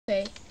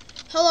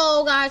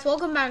Hello guys,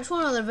 welcome back to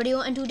another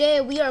video, and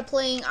today we are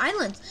playing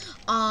Islands.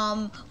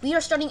 We are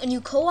starting a new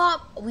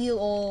co-op.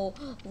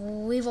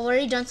 We've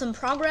already done some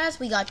progress.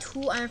 We got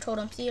 2 iron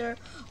totems here.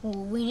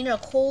 We need a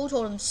coal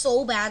totem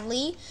so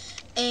badly,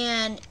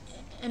 and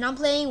I'm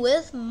playing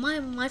with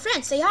my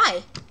friend. Say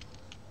hi.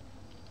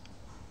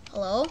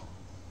 Hello.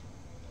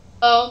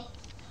 Oh.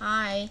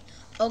 Hi.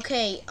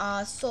 Okay.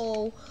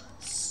 So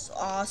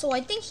I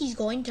think he's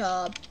going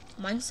to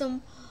mine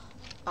some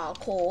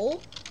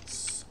coal.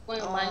 Wait,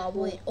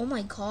 oh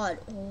my god,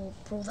 oh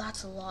bro,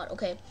 that's a lot.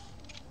 Okay,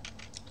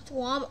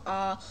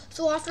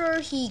 so after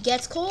he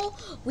gets coal,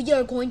 we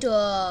are going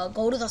to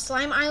go to the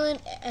slime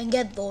island and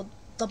get the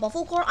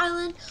buffalo core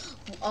island.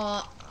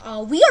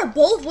 We are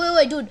both,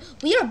 wait dude,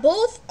 we are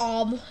both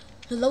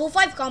level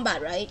 5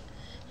 combat, right?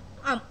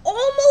 I'm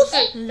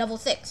almost level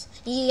 6.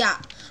 Yeah,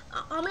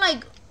 I'm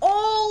like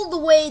all the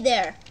way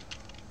there,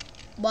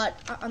 but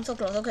I'm so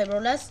close. Okay bro,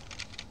 let's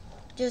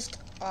just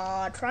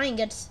try and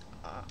get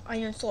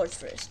iron swords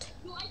first.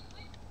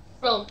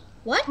 Bro,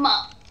 what?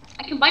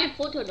 I can buy the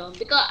photo though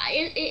because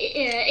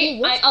I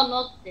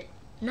unlocked it.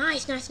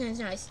 Nice. I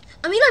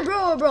mean, like,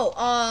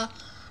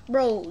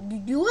 bro, do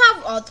you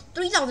have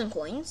 3,000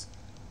 coins?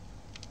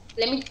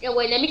 Let me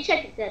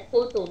check the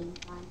photo.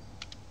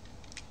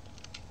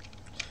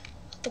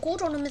 The coal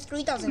totem is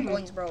 3,000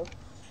 coins, bro.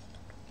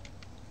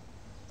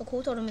 The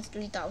coal totem is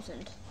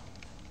 3,000.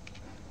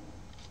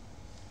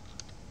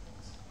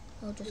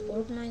 I'll just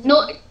organize.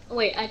 No,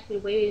 wait, actually,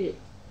 wait.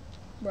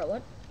 Bro,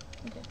 what?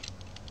 Okay.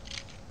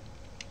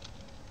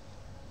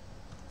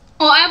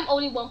 Oh, I have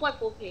only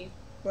 1.4k.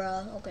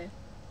 Bruh, okay.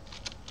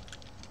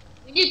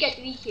 We need to get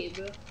 3k,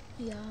 bro.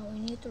 Yeah, we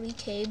need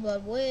 3k,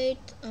 but wait,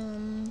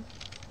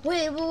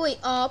 wait.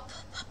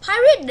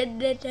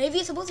 Pirate Davy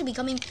is supposed to be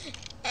coming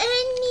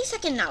any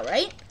second now,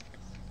 right?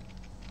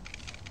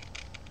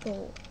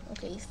 Oh,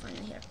 okay, he's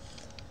finally here.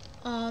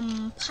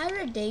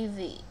 Pirate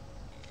Davy.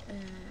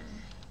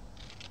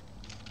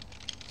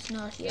 It's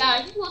not here.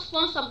 Yeah, it was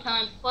fun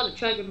sometimes for the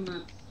treasure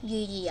map.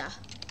 Yeah.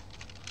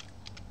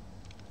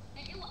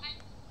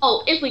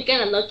 Oh, if we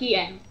get a lucky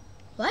item.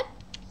 What?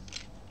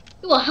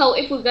 It will help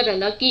if we get a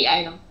lucky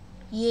item.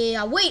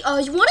 Yeah, wait,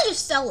 you wanna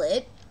just sell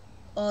it?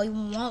 You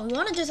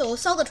wanna just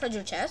sell the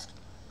treasure chest?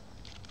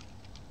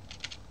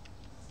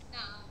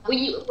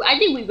 I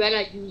think we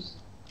better use.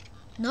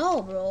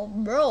 No,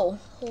 bro.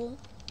 Oh.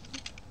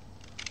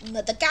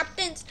 The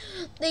captain's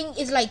thing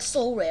is like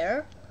so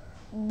rare.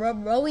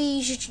 Bro,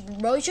 we should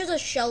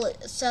just sell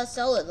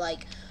it.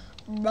 Like,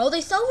 bro,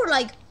 they sell for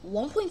like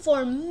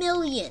 1.4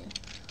 million.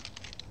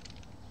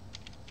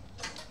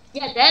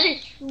 Yeah, that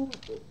is true.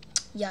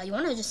 Yeah, you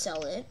wanna just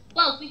sell it?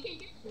 Well, we can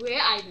get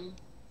rare items,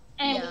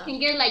 and we can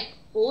get like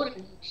gold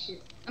and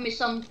shit. I mean,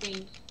 some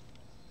things.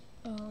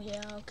 Oh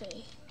yeah,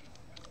 okay.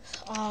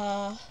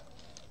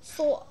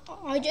 So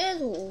I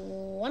just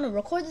wanna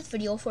record this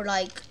video for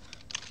like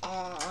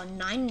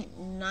 9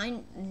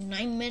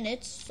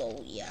 minutes.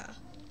 So yeah.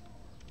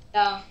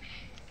 Yeah.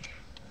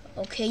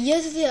 Okay.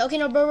 Yes. Okay.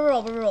 No,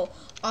 bro.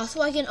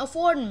 So I can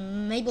afford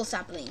maple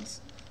saplings.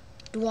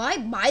 Do I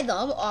buy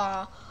them?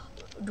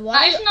 Do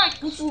I? It's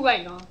not useful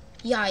right now.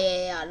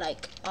 Yeah.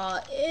 Like,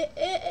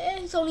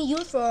 it's only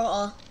used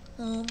for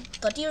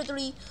the tier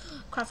 3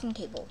 crafting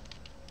table.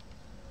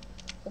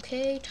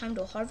 Okay, time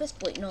to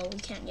harvest. Wait, no, we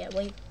can't yet.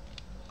 Wait.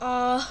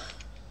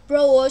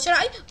 Bro, should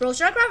I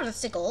craft a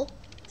sickle?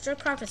 Should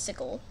I craft a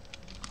sickle?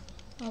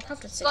 I'll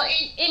craft a sickle. But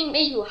it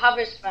makes you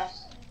harvest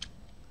fast.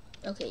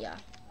 Okay, yeah.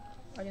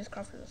 I just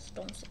crafted a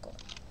stone sickle.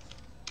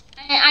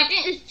 And I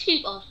think it's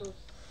cheap also.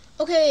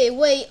 Okay,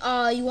 wait,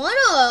 you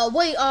wanna,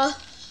 wait, how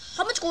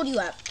much gold do you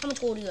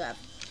have?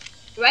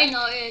 Right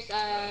now it's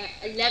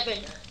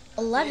 11.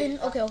 11?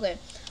 Okay.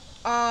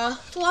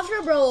 So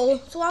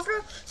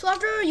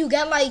after you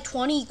get like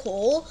 20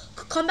 coal,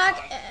 come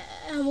back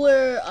and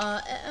we're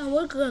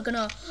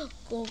gonna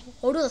go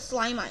to the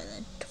slime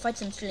island to fight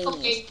some slaves.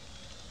 Okay,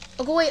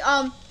 wait,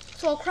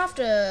 so I'll craft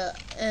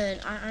an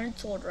iron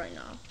sword right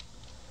now.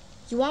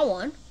 You want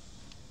one?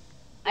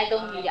 I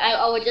don't need it.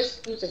 I will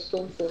just use a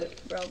stone sword.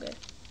 Bro, okay.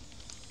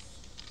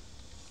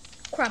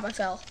 Crap, I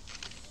fell.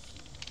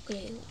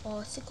 Okay,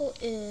 sickle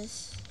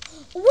is...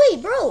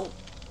 Wait, bro!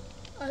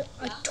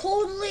 I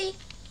totally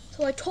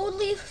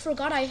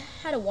forgot I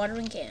had a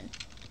watering can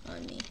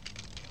on me.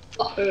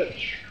 Because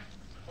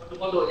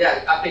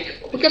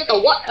the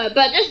what? But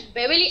there's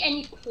barely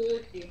any coal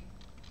here.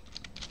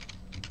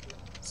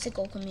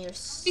 Sickle, come here.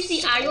 We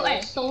see iron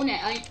and stone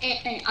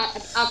and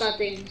other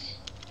things.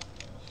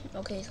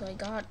 Okay, so I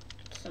got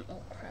some...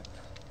 Oh, crap.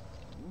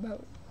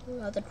 Bro,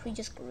 the tree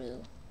just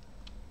grew.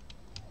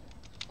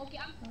 Okay,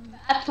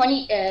 I have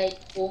 20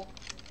 coal.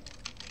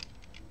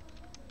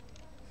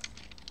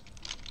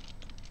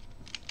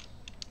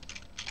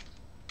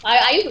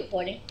 Are you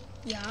recording?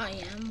 Yeah, I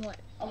am. What?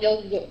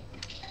 Okay, good.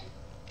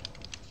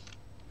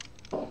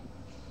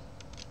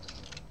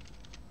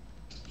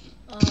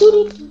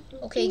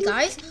 Okay,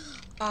 guys.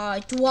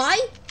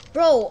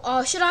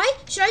 Should I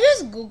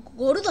just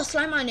go to the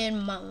slime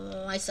island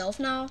myself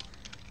now?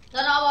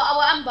 No,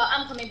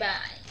 I'm coming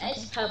back.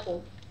 It's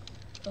purple.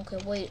 Okay,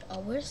 wait.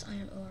 Where's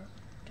iron ore?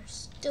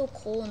 There's still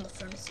coal in the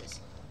furnaces.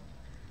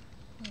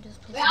 Let me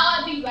just put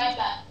I'll be right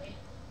back.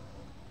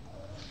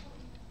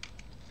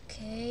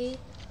 Okay.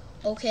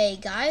 Okay,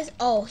 guys.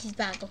 Oh, he's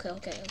back.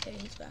 Okay,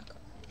 he's back.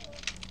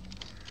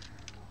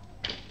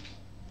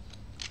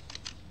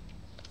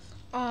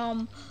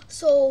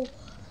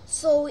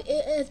 So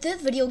if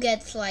this video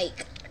gets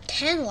like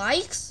 10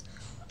 likes,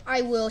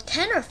 I will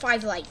 10 or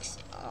 5 likes.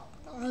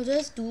 I'll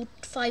just do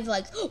 5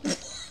 likes.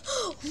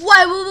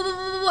 Why?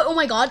 Oh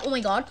my god! Oh my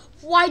god!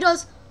 Why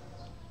does?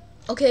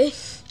 Okay,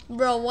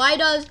 bro. Why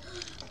does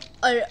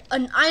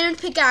an iron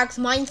pickaxe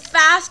mine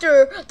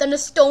faster than a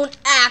stone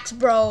axe,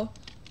 bro?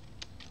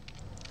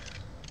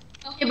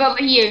 Okay, but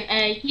here,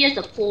 here's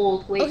the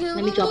pole. Wait, Okay,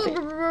 let me drop it.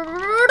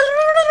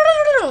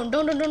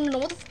 Don't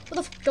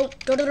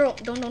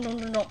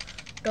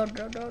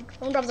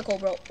drop the coal,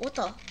 bro. What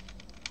the?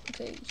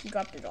 Okay, he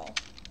dropped it all.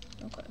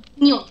 Okay.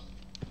 No.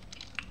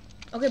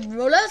 Okay,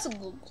 bro, let's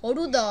go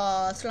to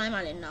the slime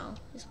island now.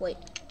 Just wait.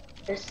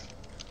 Yes.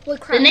 Wait,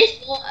 crap. The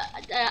next,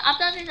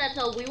 after this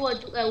episode, we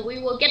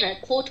will get a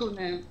quote on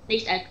the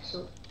next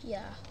episode.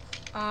 Yeah.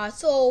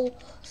 So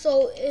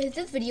if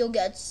this video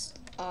gets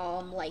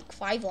like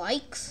 5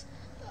 likes,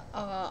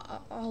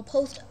 I'll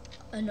post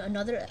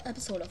another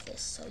episode of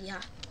this. So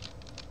yeah.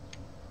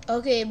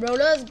 Okay, bro,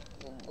 let's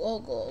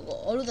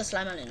go to the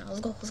slime island now. Let's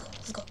go.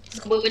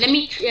 Wait, let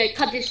me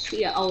cut this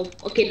tree out.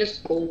 Okay, let's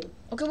go.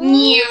 Okay,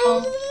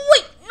 Meow.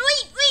 wait,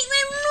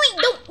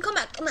 don't come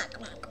back,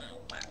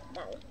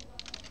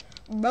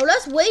 bro.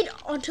 Let's wait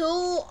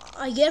until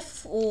I get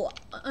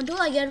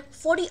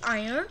 40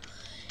 iron.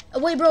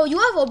 Wait, bro, you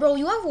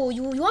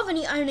have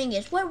any iron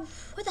ingots? Where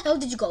the hell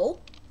did you go?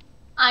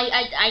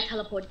 I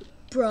teleported.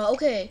 Bro,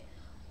 okay.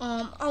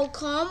 I'll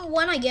come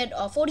when I get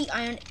 40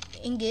 iron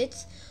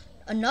ingots,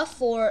 enough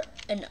for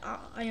an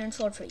iron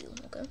sword for you.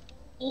 Okay.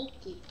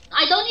 Okay.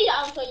 I don't need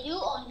iron for you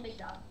only make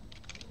that.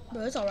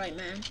 Bro, it's alright,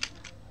 man.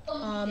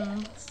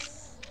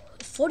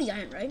 40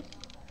 iron, right?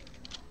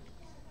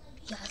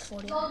 Yeah, it's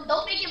 40.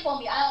 Don't make it for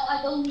me. I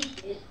don't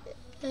need it.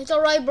 It's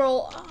alright,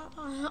 bro.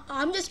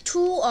 I'm just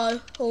two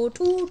iron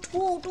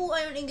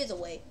ingots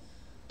away.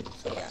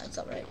 So yeah, it's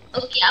alright.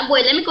 Okay,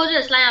 wait. Let me go to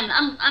the slime.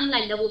 I'm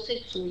like level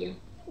 6 here.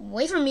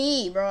 Wait for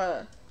me,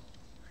 bro.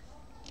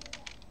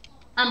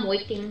 I'm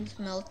waiting.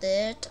 Melt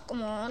it.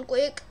 Come on,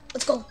 quick.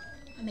 Let's go.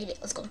 I made it.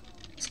 Let's go.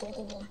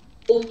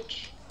 Go.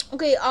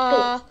 Okay.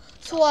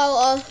 So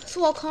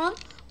I'll come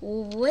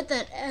with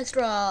an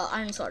extra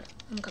iron sword.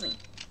 I'm coming.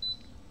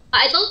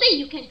 I don't think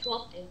you can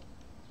drop it.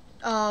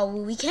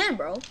 We can,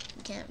 bro.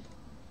 We can.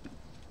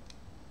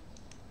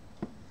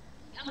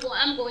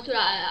 I'm going to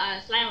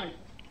the slime one.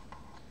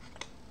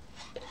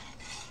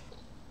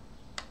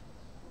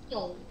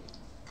 No.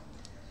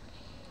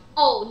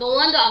 Oh, no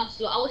wonder I'm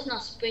slow. I was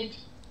not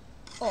sprinting.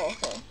 Oh,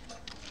 okay.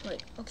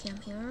 Wait. Okay,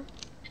 I'm here.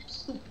 I'm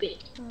stupid.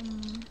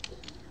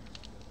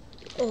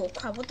 Oh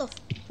crap! What the?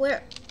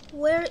 Where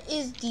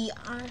is the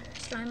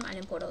slime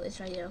island portal? It's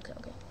right here. Okay.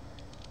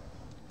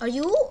 Are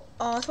you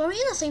swimming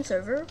in the same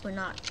server? We're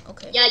not.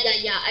 Okay. Yeah.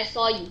 I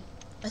saw you.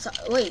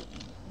 Wait,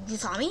 you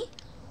saw me?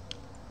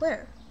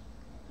 Where?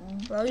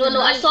 Bro,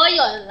 No. I saw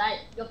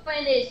your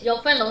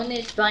friend Lone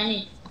is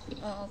joining.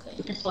 Oh, okay.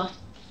 That's why.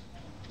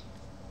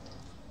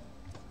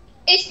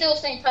 It's still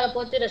saying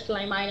teleport to the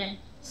slime island.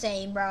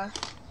 Same, bro.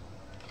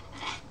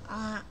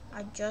 I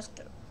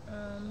just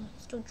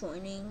still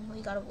joining.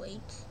 We gotta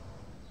wait.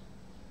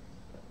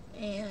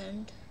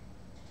 And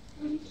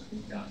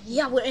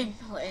yeah, we're in.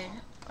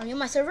 Are you on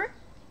my server?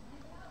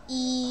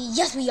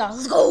 Yes, we are.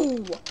 Let's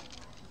go.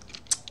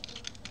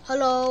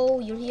 Hello,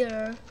 you're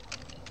here.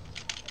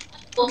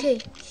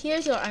 Okay,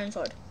 here's your iron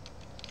sword.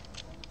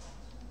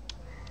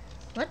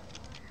 What?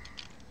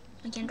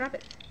 I can't drop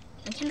it.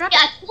 Yeah,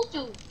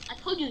 I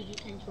told you you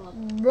can drop.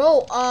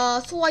 Bro,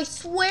 so I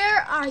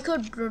swear I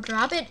could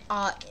drop it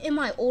in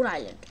my old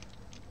island.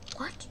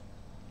 What?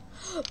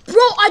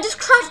 Bro, I just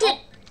crafted.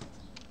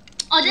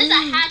 Oh, this is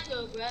a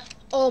hacker, bro.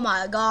 Oh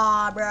my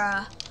god,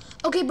 bruh.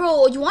 Okay,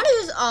 bro, you wanna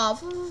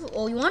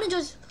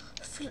just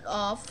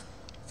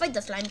fight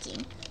the slime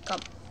king? Come,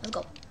 let's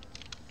go.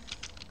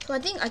 So I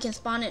think I can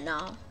spawn it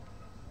now.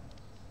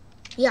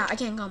 Yeah, I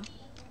can come.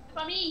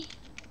 For me.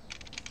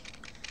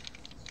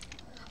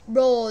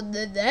 Bro,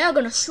 they're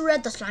gonna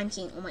shred the slime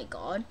king. Oh my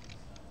god.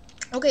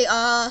 Okay,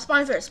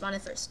 spawn it first.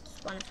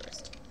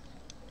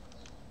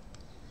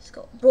 Let's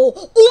go, bro.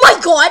 Oh my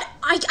god,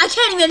 I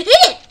can't even hit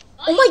it.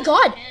 Oh my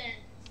god.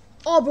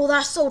 Oh, bro,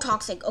 that's so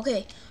toxic.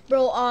 Okay,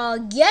 bro,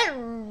 get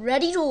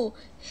ready to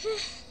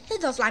hit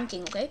the slime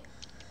king. Okay,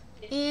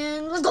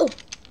 and let's go.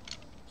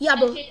 Yeah,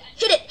 bro, hit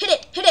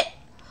it.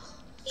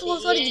 So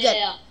what did you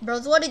get, bro?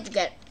 So what did you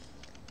get?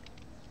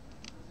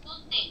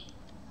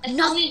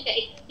 Nothing.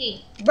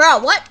 Bro,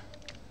 what?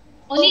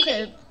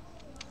 Okay.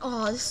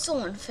 Oh, this is so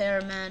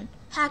unfair, man.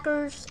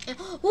 Hackers. And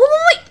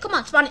wait. Come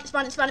on, spawn it,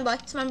 boy.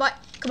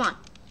 Come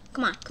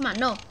on.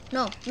 No.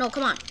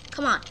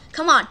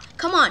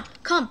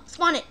 Come.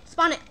 Spawn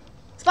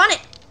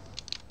it.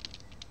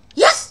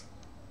 Yes.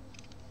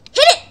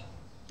 Hit it.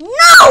 No.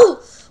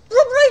 Bro,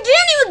 I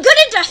didn't even get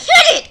it to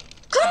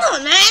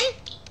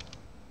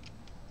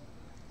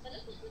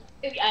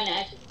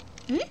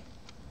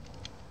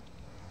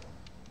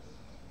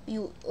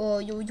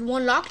you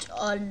unlocked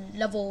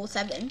level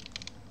 7.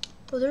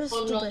 Bro, there's a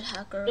Oh, stupid no.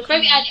 hacker. The Come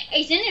free, on.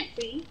 isn't it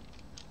free?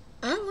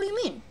 Huh? What do you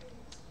mean?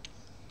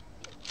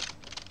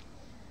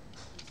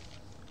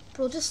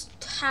 Bro, this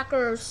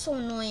hacker is so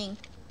annoying.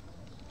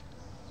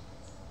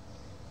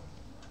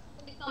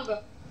 Okay, come, bro.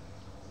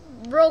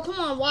 Bro, come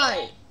on,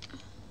 why?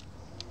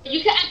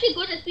 You can actually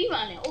go to speed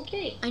on it.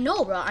 Okay. I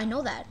know, bro. I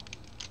know that.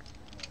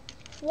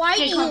 Why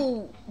Okay, do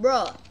you,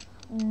 bro?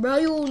 Bro,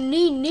 you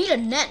need a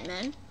net,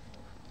 man.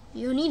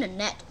 You need a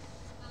net.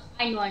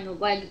 I know,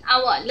 but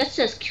let's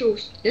just kill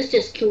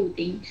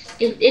things.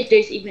 If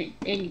there's even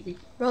anything.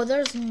 Bro,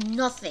 there's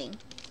nothing.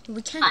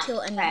 We can't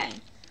kill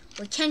anything.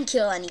 We can't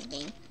kill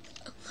anything.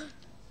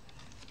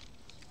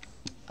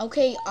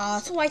 Okay,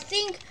 so I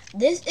think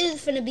this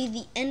is gonna be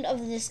the end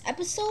of this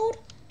episode.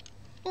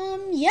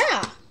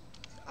 Yeah.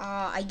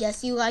 I guess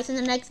see you guys in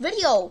the next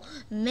video.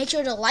 Make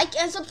sure to like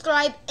and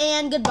subscribe,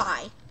 and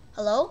goodbye.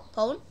 Hello,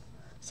 Pone?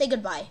 Say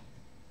goodbye.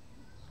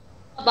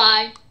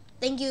 Bye.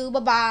 Thank you.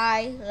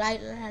 Bye-bye.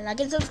 Like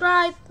and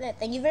subscribe.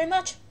 Thank you very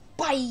much.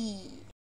 Bye.